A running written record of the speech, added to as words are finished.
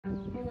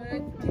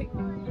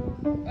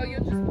Oh,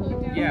 you'll just pull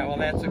it down? Yeah, well,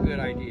 that's a good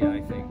idea,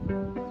 I think.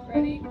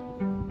 Ready?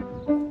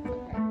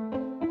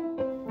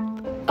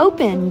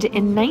 Opened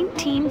in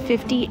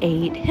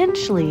 1958,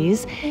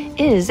 Hinchley's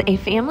is a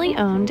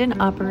family-owned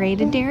and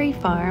operated dairy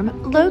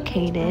farm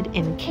located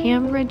in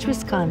Cambridge,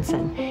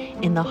 Wisconsin,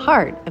 in the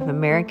heart of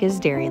America's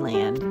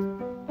dairyland.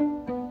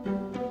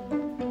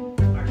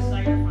 Our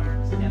cider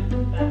farms have the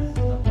best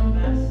of the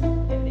best,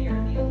 and they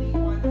are the elite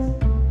ones.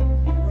 The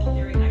World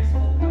Dairy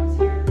Expo comes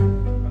here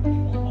from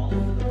people all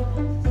over the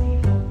world to see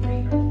how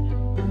great our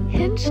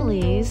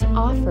Hinchley's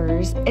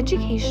offers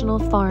educational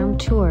farm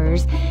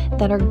tours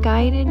that are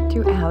guided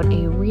throughout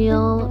a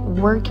real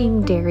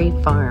working dairy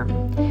farm.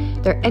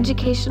 Their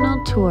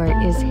educational tour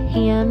is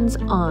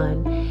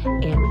hands-on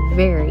and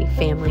very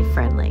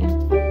family-friendly.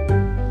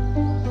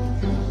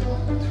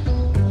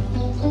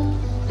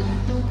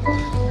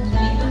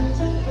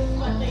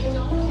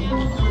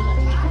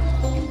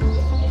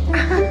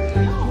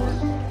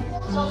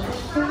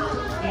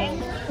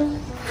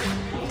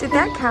 Did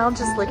that cow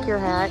just lick your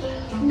hat?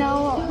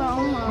 No, but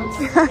almost.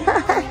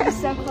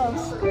 It's so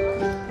close.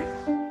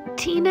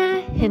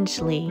 Tina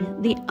Hinchley,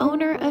 the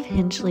owner of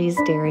Hinchley's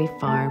Dairy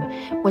Farm,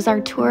 was our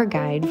tour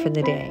guide for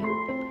the day.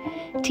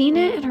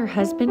 Tina and her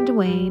husband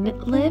Duane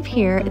live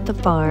here at the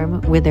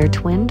farm with their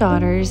twin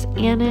daughters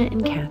Anna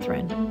and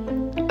Catherine.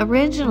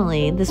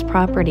 Originally, this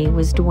property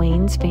was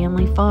Duane's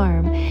family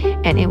farm,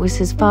 and it was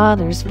his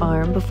father's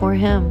farm before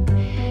him.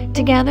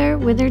 Together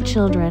with their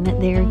children,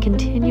 they are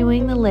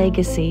continuing the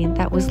legacy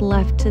that was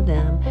left to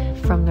them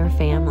from their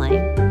family.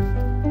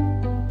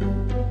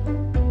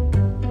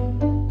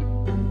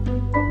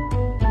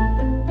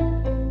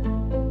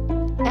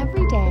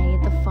 Every day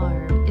at the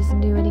farm is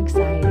new and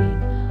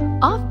exciting.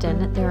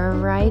 Often there are a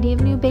variety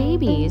of new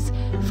babies,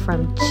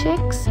 from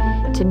chicks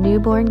to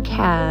newborn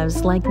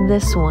calves like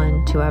this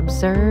one, to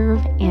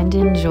observe and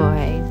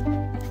enjoy.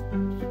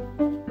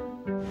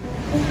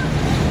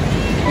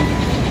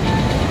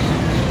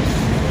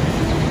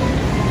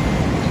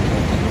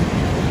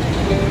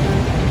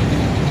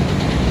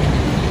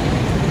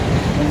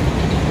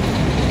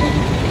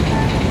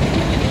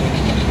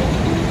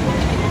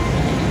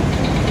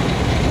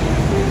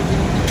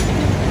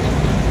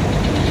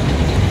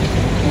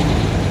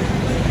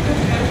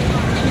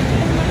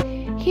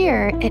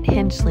 Here at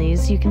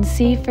Hinchley's, you can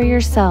see for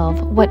yourself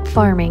what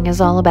farming is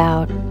all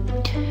about.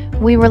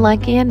 We were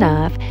lucky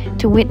enough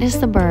to witness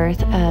the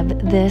birth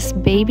of this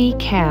baby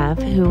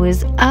calf who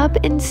was up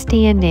and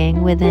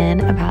standing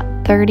within about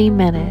 30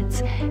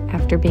 minutes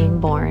after being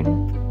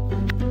born.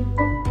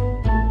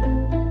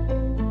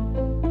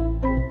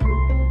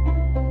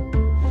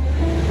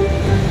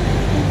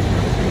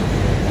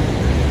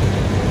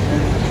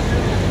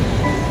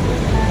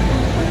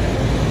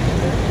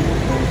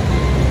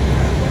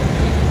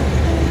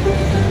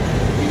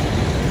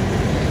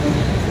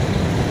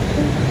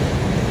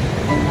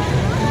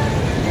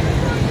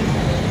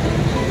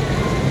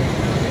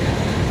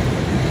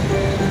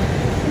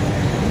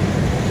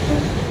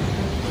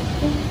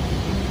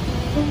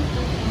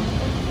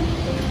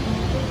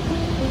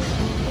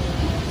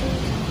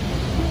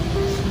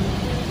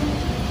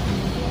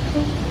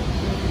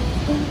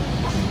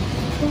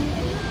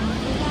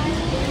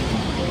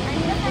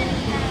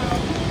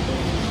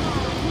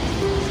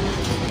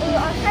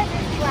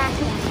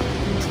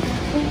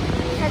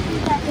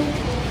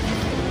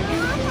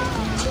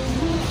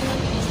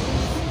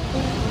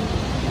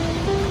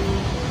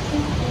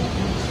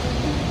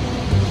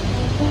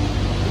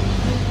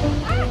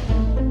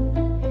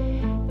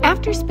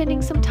 After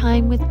spending some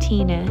time with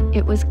Tina,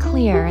 it was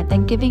clear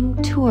that giving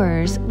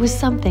tours was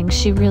something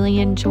she really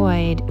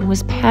enjoyed and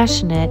was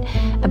passionate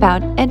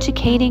about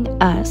educating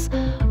us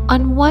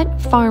on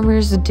what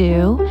farmers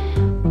do,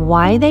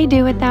 why they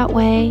do it that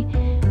way,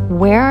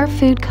 where our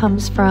food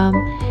comes from,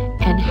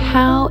 and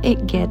how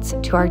it gets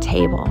to our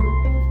table.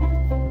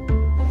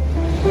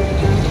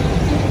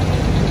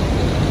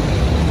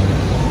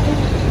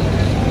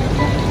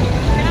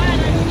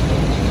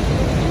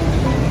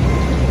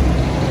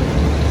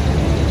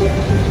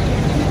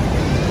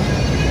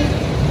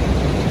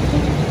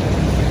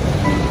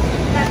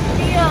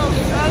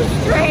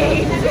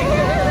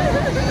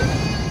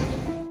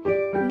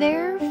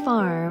 Their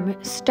farm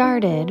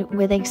started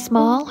with a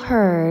small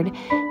herd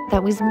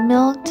that was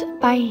milked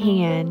by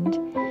hand,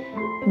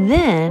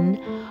 then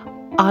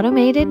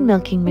automated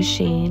milking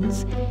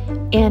machines,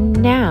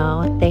 and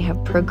now they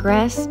have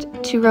progressed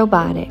to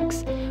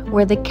robotics,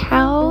 where the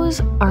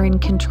cows are in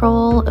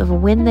control of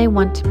when they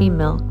want to be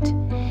milked.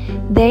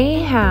 They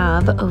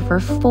have over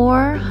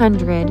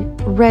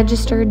 400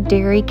 registered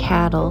dairy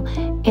cattle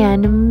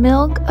and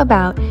milk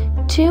about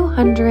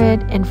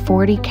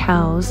 240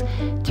 cows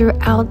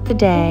throughout the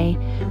day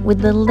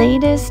with the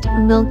latest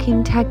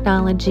milking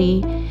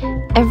technology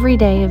every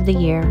day of the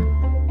year.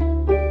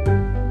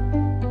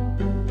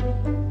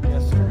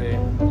 Yesterday.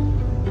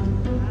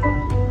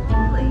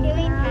 Can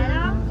we pet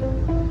them?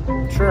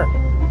 Sure.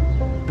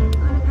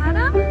 Want to pet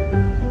them?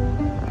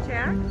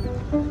 Jack?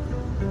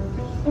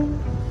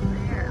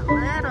 They're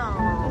little.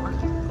 Oh my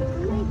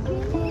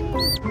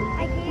goodness.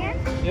 I can?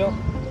 Yep.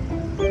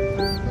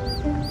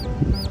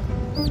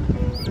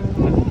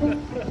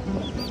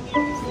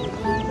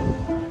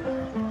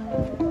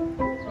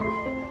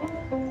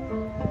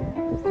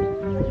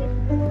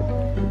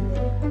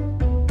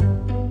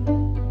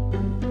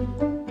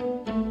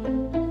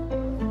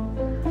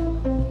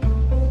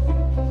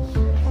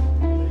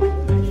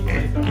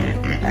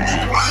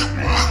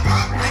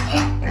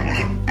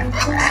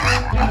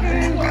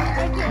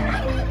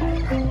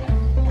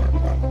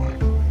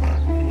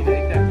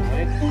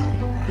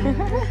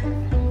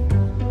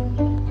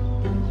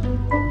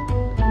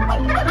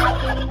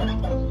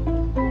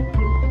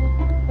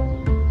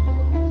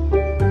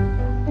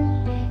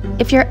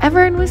 If you're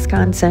ever in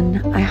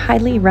Wisconsin, I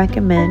highly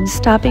recommend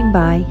stopping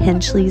by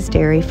Hinchley's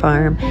Dairy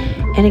Farm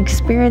and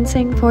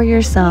experiencing for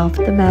yourself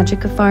the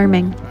magic of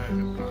farming.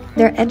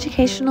 Their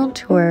educational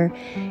tour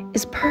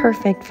is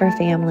perfect for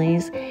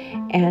families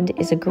and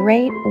is a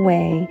great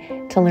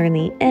way to learn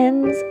the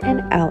ins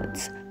and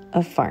outs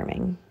of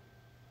farming.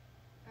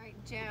 All right,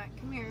 Jack,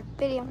 come here.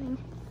 Videoing.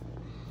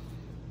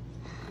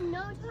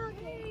 No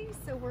talking.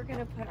 So we're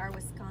gonna put our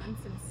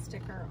Wisconsin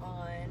sticker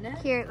on.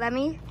 Here, let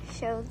me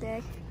show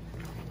the.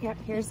 Yep.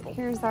 Here's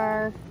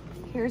our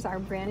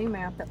brand new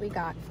map that we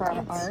got for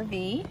our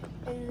RV.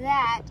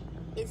 That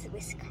is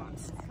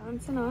Wisconsin.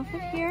 Wisconsin off of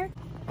here.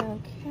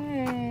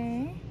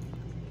 Okay.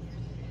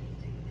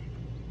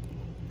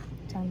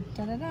 Dun,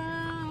 da, da, da.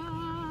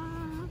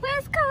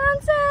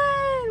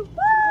 Wisconsin!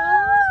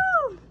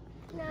 Woo!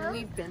 No.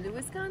 We've been to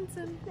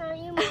Wisconsin. No,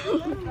 you.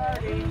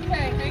 Okay,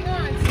 hang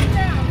on. Sit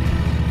down.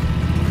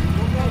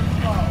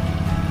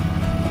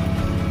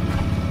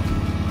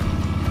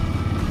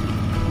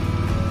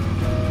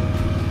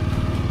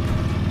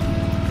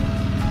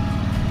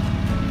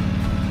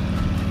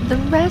 The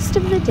rest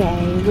of the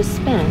day was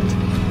spent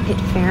at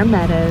Fair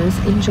Meadows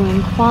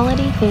enjoying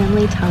quality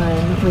family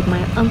time with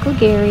my Uncle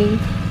Gary,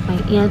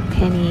 my Aunt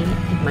Penny,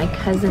 and my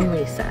cousin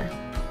Lisa.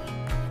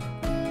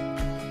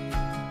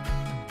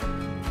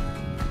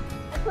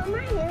 Put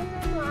my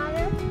hand in the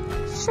water.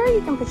 Sure,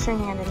 you can put your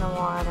hand in the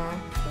water.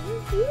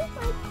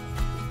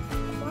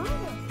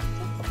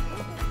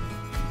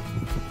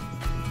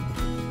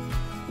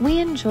 We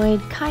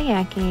enjoyed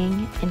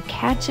kayaking and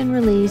catch and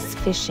release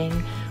fishing,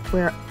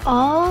 where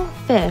all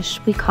fish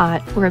we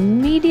caught were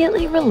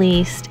immediately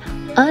released,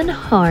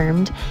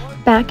 unharmed,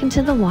 back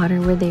into the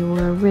water where they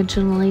were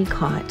originally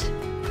caught.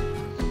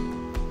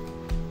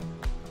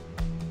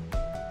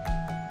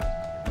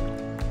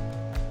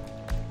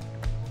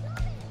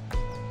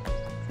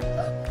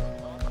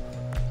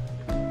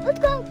 Let's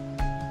go.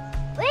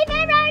 Leave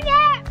it right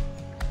there.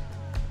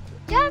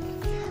 Just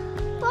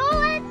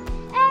pull it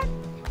and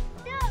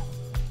do.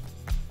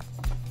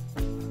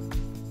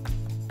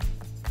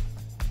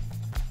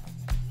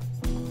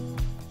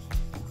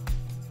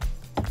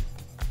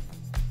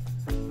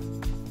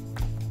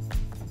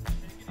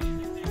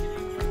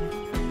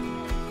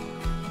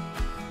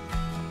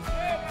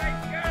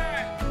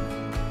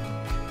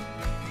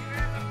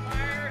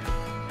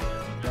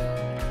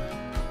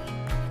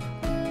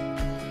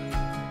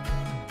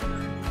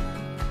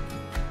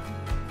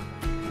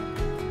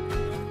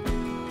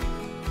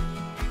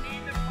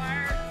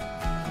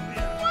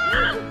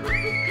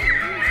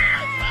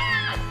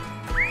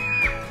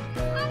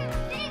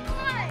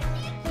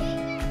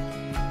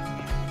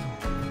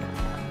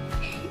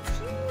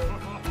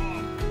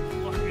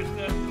 Look at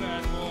this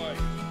bad boy.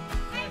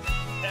 This is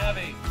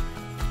heavy.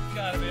 It's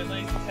gotta be at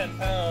least 10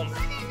 pounds.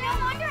 No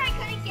wonder I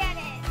couldn't get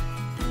it.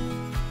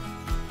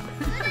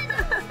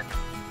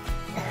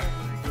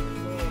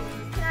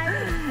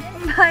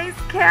 Nice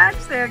catch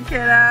there,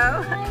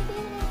 kiddo.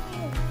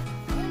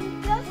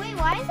 Wait,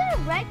 why is there a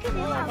red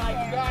canoe Oh out my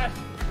there? gosh.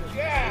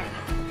 Yeah.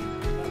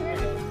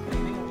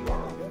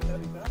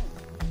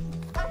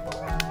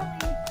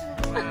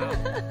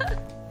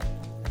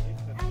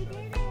 I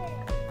did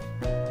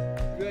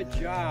it. Good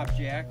job,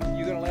 Jack.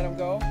 You gonna let him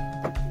go?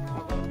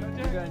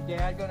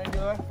 Dad gonna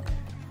do it?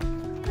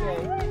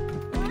 Okay.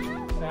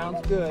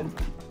 Sounds good.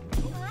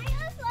 Why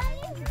is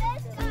letting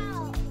this go?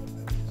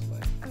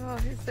 Oh,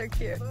 he's so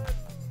cute.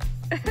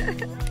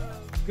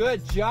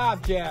 Good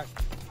job, Jack.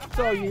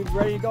 So you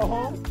ready to go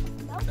home?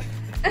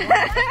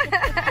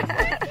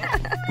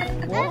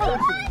 More?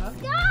 Let's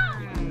go.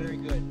 Very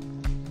good.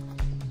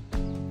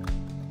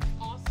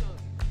 Awesome.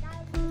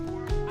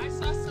 I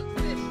saw some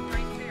fish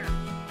right there.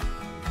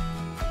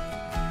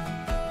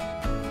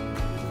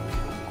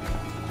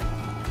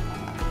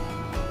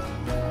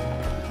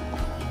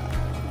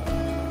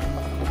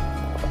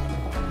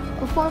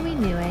 Before we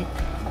knew it,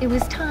 it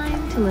was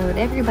time to load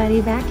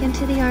everybody back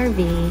into the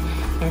RV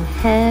and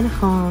head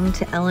home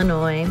to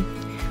Illinois.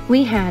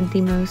 We had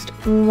the most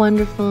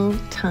wonderful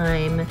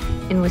time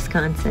in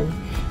Wisconsin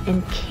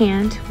and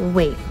can't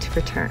wait to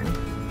return.